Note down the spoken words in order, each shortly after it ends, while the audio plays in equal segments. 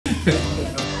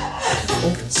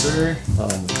answer. Oh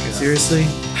my god. Seriously?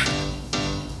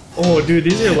 Oh, dude,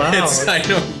 these are loud. I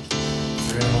know.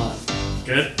 Turn them on.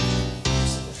 Good?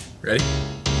 Ready?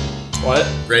 What?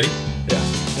 Ready?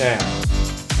 Yeah.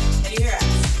 Heddy your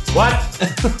ass. What?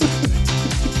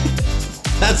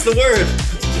 That's the word.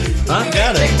 Huh?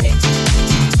 Got it.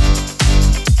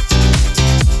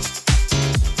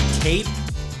 Tape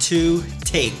to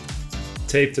tape.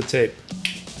 Tape to tape.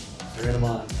 Turn them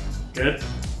on. Good?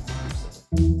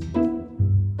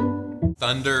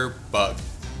 Thunderbug.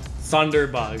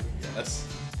 Thunderbug. Yes.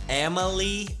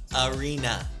 Emily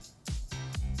Arena.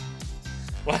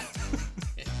 What?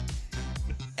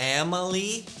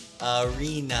 Emily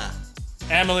Arena.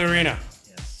 Emily Arena.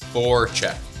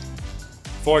 Forecheck.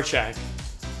 Forecheck.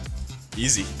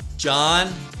 Easy.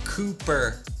 John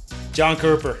Cooper. John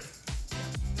Cooper.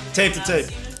 Tape to tape.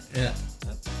 Yeah.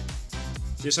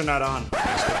 These are not on.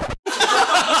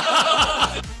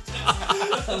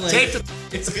 I'm like, Tape to...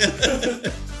 it's good.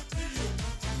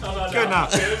 Good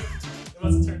enough.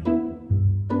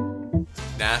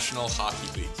 National Hockey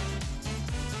League.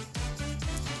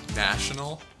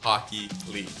 National Hockey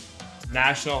League.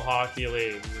 National Hockey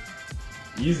League.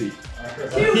 Easy.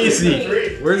 Easy.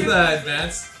 Where's the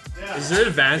advanced? Is there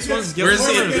advanced ones? Give Where's us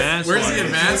the an advanced Where's one. the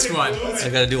advanced one? I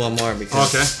gotta do one more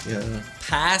because. Okay. Yeah.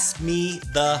 Pass me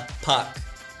the puck.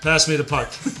 Pass me the puck.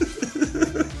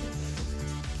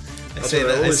 I say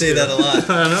that a lot.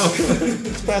 I know.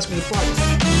 Just pass me the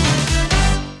puck.